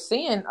 but they're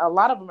seeing a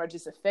lot of them are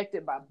just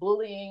affected by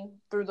bullying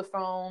through the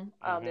phone.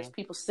 There's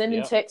people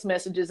sending text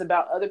messages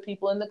about other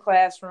people in the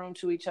classroom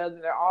to each other.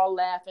 They're all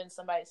laughing.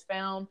 Somebody's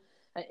found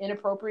an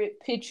inappropriate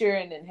picture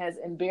and then has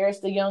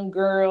embarrassed a young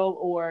girl,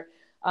 or,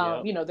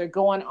 they're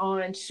going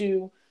on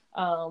to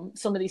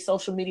some of these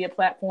social media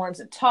platforms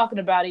and talking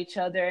about each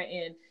other,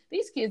 and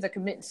these kids are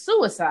committing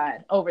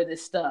suicide over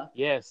this stuff.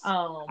 Yes.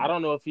 I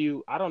don't know if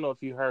you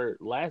heard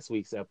last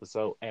week's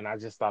episode, and I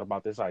just thought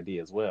about this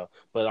idea as well.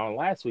 But on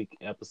last week's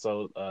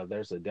episode,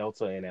 there's a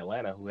Delta in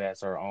Atlanta who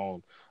has her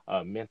own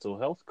mental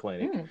health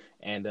clinic, Mm.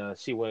 and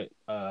she went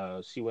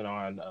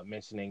on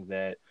mentioning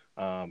that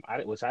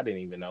which I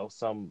didn't even know.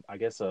 I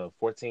guess a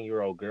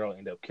 14-year-old girl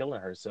ended up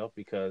killing herself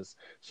because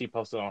she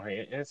posted on her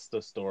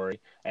Insta story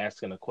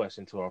asking a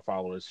question to her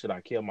followers: "Should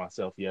I kill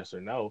myself? Yes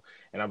or no?"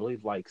 And I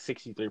believe like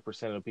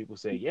 63% of the people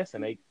said yes,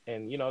 and they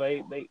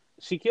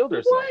she killed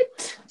herself.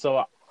 What?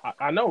 So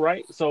I know,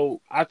 right?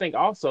 So I think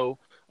also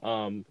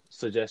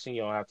suggestion,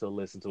 you don't have to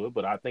listen to it,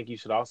 but I think you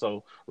should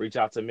also reach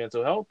out to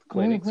mental health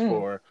clinics Mm-hmm.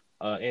 for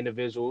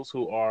individuals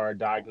who are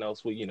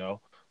diagnosed with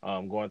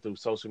going through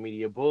social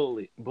media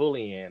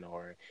bullying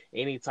or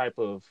any type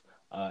of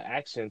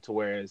action to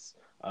whereas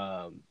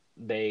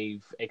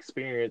they've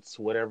experienced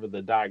whatever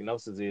the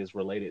diagnosis is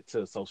related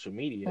to social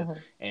media, Mm-hmm.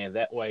 and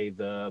that way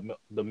the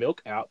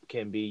Milk app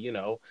can be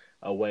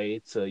a way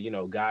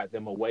to guide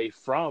them away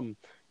from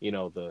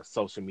the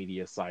social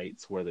media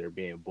sites where they're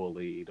being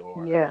bullied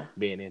or Yeah.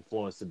 being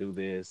influenced to do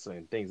this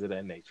and things of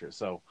that nature.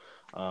 So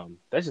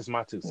that's just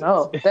my 2 cents.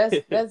 No,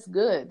 that's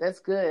good. That's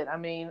good. I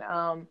mean,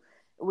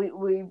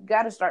 we've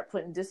got to start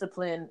putting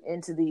discipline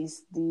into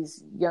these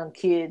young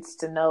kids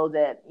to know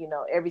that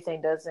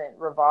everything doesn't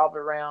revolve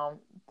around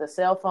the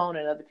cell phone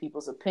and other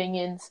people's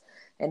opinions.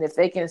 And if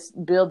they can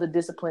build the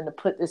discipline to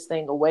put this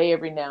thing away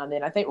every now and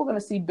then, I think we're going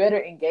to see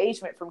better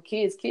engagement from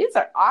kids. Kids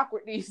are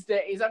awkward these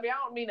days. I mean, I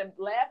don't mean to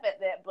laugh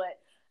at that, but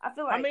I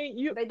feel I like mean,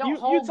 you they don't you you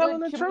hold telling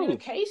good the truth.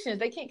 communications.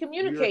 They can't You're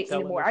communicate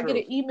telling anymore. the I get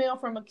truth. an email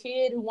from a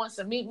kid who wants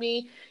to meet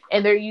me,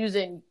 and they're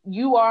using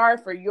 "you are"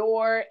 for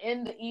 "your"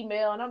 in the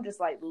email, and I'm just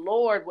like,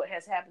 Lord, what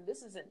has happened?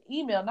 This is an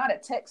email, not a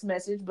text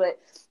message, but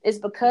it's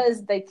Yeah.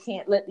 because they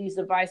can't let these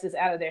devices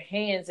out of their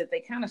hands that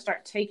they kind of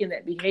start taking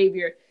that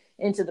behavior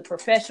into the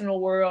professional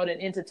world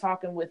and into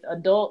talking with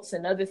adults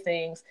and other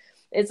things.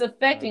 It's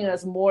affecting Hmm.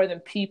 us more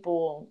than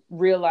people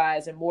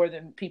realize and more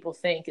than people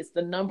think. It's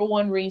the number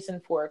one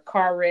reason for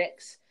car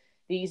wrecks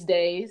these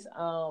days.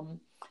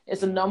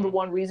 It's the number Hmm.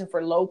 one reason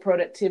for low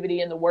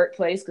productivity in the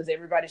workplace because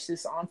everybody's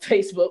just on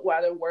Facebook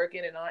while they're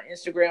working and on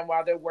Instagram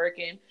while they're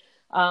working.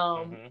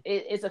 Hmm.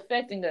 It's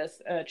affecting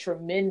us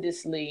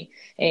tremendously.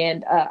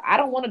 And I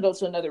don't want to go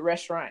to another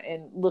restaurant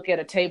and look at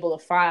a table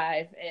of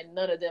five and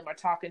none of them are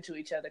talking to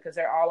each other because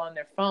they're all on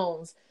their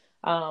phones.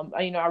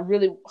 I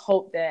really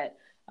hope that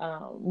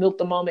Milk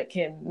the Moment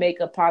can make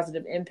a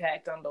positive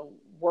impact on the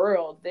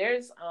world.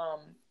 There's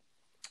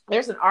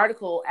an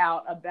article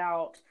out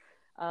about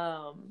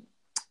um,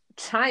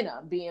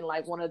 China being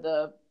like one of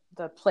the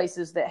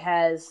places that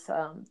has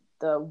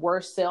the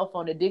worst cell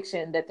phone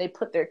addiction. That they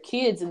put their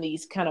kids in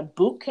these kind of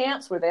boot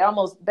camps where they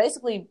almost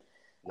basically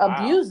Wow.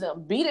 abuse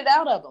them, beat it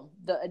out of them,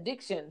 the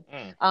addiction.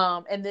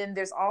 Mm. And then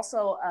there's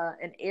also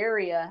an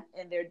area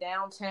in their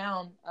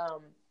downtown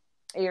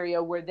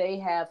area where they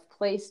have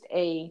placed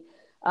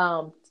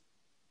um,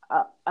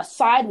 a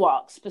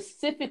sidewalk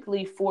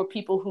specifically for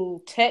people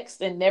who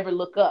text and never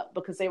look up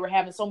because they were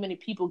having so many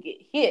people get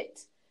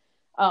hit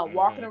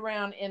walking Hmm.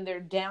 around in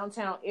their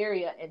downtown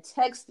area and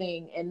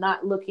texting and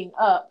not looking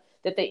up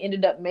that they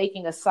ended up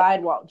making a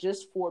sidewalk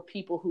just for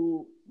people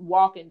who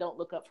walk and don't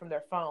look up from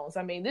their phones.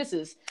 I mean, this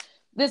is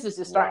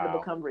just starting to Wow.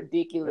 become This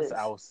ridiculous.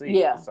 OC.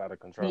 Yeah. It's out of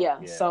control. Yeah.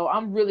 Yeah. So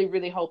I'm really,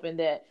 really hoping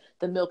that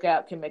the Milk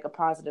app can make a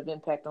positive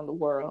impact on the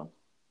world.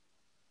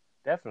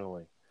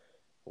 Definitely.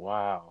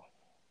 Wow.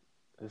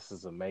 This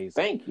is amazing.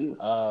 Thank you.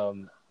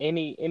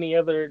 Any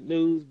other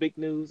news, big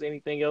news,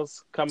 anything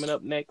else coming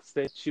up next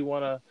that you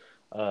want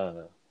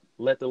to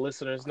let the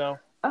listeners know?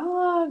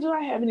 Do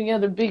I have any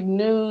other big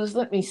news?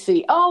 Let me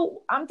see.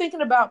 Oh, I'm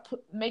thinking about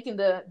making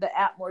the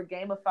app more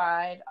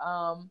gamified.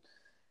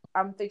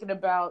 I'm thinking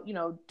about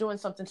doing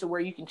something to where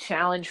you can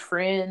challenge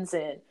friends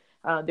and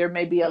there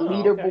may be a Oh, okay.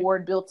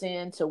 leaderboard built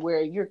in to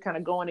where you're kind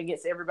of going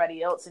against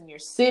everybody else in your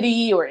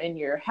city or in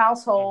your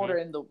household Hmm. or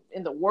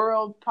in the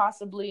world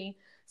possibly.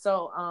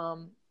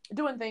 So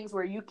doing things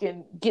where you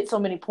can get so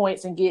many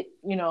points and get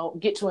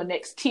to a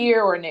next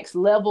tier or a next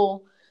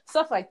level,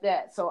 stuff like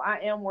that. So I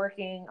am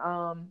working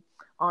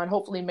on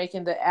hopefully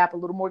making the app a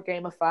little more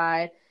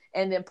gamified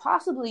and then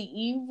possibly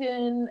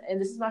even,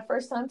 and this is my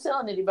first time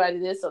telling anybody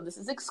this, so this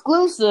is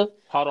exclusive.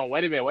 Hold on.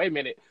 Wait a minute. Wait a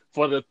minute.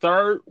 For the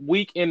third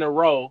week in a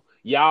row,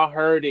 y'all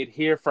heard it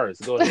here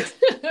first. Go ahead.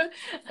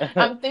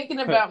 I'm thinking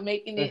about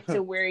making it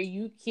to where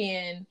you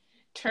can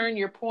turn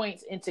your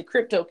points into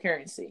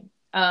cryptocurrency.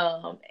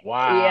 Yeah,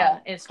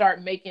 Wow. and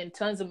start making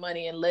tons of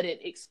money and let it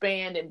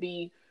expand and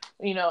be,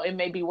 it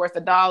may be worth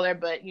 $1,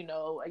 but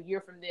a year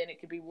from then it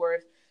could be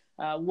worth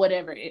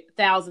whatever,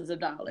 thousands of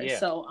dollars. Yeah.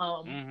 So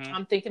Hmm.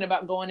 I'm thinking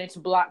about going into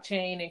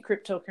blockchain and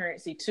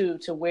cryptocurrency too,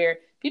 to where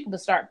people can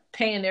start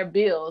paying their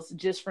bills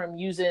just from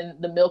using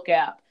the Milk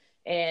app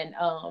and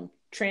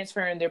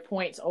transferring their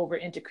points over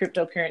into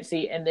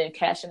cryptocurrency and then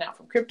cashing out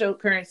from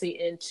cryptocurrency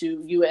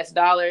into US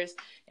dollars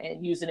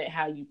and using it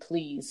how you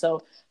please.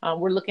 So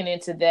we're looking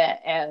into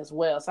that as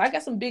well. So I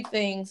got some big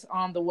things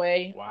on the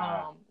way,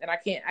 Wow. and I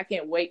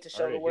can't wait to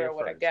show Heard the it here world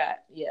what I first.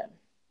 got. Yeah.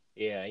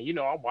 Yeah, and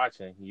I'm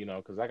watching,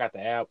 because I got the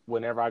app.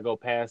 Whenever I go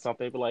past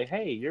something, they be like,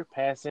 "Hey, you're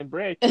passing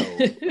bread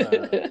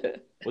code."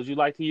 would you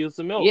like to use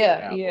the milk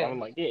Yeah, app? yeah. I'm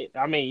like, yeah,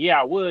 I mean,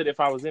 yeah, I would if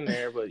I was in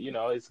there, but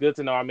it's good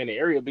to know I'm in the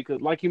area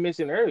because, like you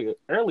mentioned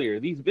earlier,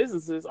 these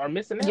businesses are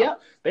missing out.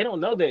 Yep, They don't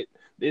know that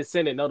it's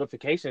sending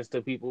notifications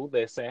to people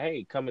that say,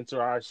 "Hey, come into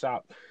our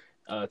shop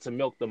to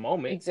milk the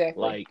moment."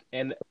 exactly. Like,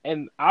 and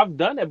I've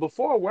done it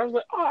before where I was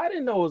like, "Oh, I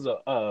didn't know it was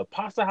a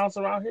pasta house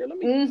around here.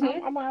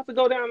 Mm-hmm. I'm gonna have to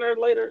go down there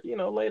later,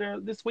 later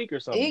this week or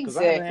something because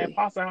I haven't had Exactly.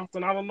 pasta house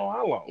in I don't know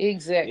how long."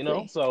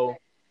 Exactly. So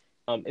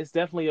it's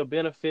definitely a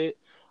benefit.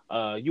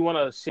 You want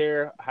to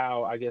share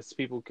how I guess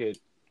people could,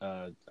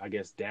 I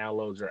guess,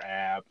 download your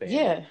app and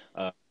Yeah.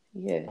 uh,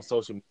 Yeah. on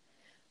social media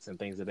and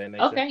things of that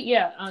nature? Okay,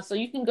 yeah. So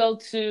you can go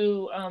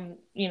to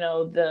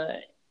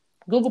the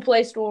Google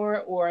Play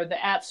Store or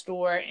the App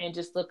Store and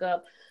just look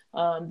up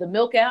the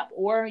Milk app,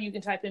 or you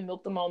can type in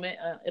Milk the Moment.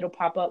 It'll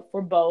pop up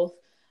for both.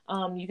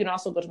 You can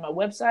also go to my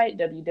website,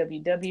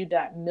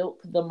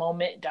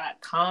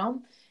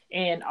 www.milkthemoment.com.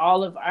 And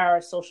all of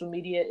our social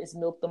media is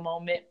Milk the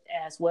Moment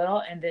as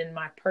well. And then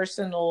my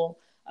personal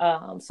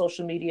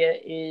social media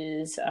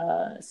is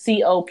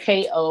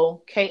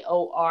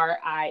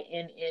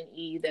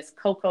COKOKORINNE. That's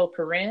Coco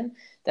Corinne.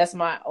 That's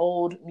my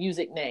old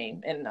music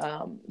name and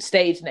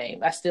stage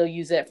name. I still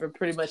use that for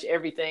pretty much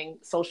everything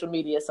social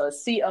media. So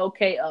it's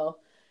COKOKORINNE,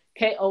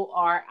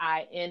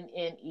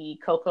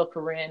 Coco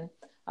Corinne,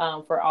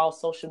 for all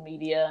social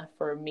media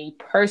for me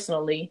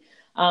personally.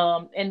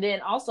 And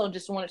then also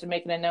just wanted to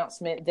make an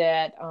announcement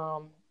that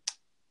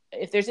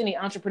if there's any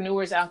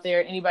entrepreneurs out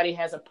there, anybody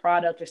has a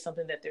product or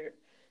something that they're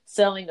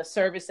selling, a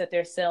service that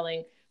they're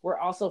selling, we're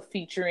also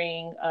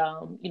featuring,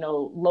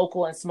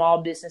 local and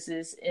small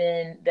businesses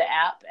in the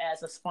app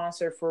as a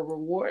sponsor for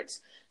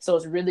rewards. So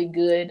it's really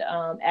good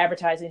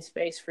advertising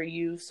space for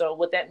you. So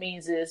what that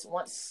means is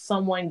once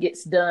someone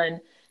gets done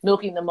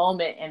milking the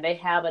moment and they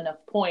have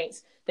enough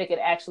points, they could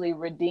actually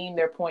redeem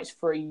their points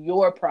for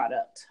your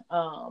product.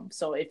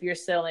 So if you're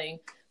selling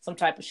some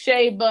type of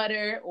shea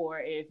butter, or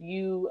if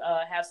you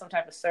have some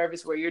type of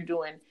service where you're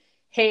doing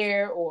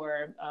hair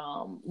or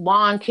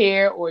lawn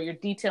care, or you're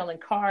detailing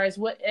cars,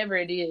 whatever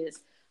it is,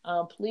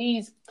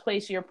 please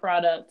place your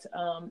product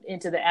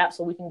into the app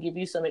so we can give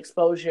you some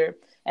exposure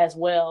as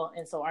well.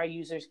 And so our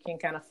users can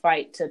kind of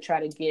fight to try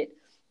to get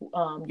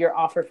your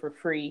offer for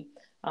free.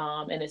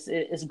 And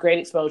it's great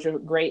exposure,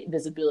 great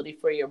visibility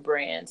for your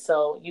brand.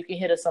 So you can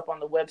hit us up on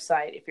the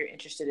website if you're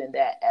interested in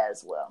that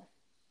as well.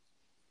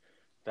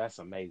 That's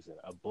amazing.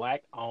 A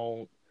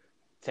black-owned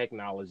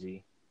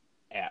technology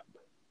app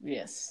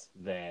Yes.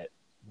 that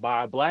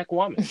by a black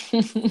woman.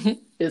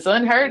 It's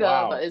unheard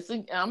of. Wow,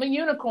 I'm a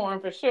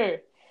unicorn for sure.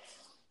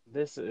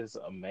 this is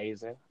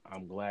amazing.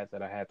 I'm glad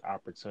that I had the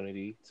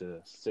opportunity to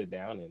sit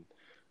down and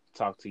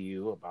talk to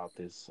you about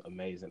this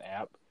amazing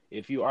app.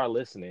 If you are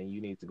listening,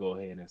 you need to go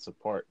ahead and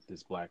support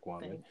this black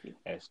woman Thank you.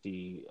 as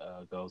she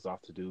goes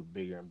off to do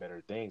bigger and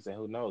better things. And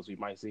who knows, we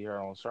might see her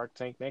on Shark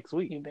Tank next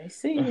week. You may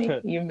see me.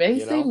 You may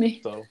see me.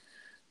 So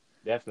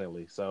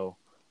definitely. So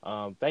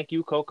thank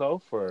you,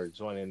 Coco, for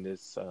joining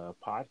this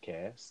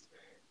podcast.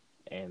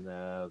 And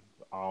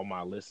all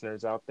my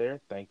listeners out there,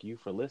 thank you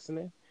for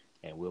listening.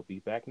 And we'll be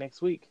back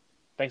next week.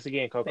 Thanks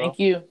again, Coco. Thank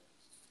you.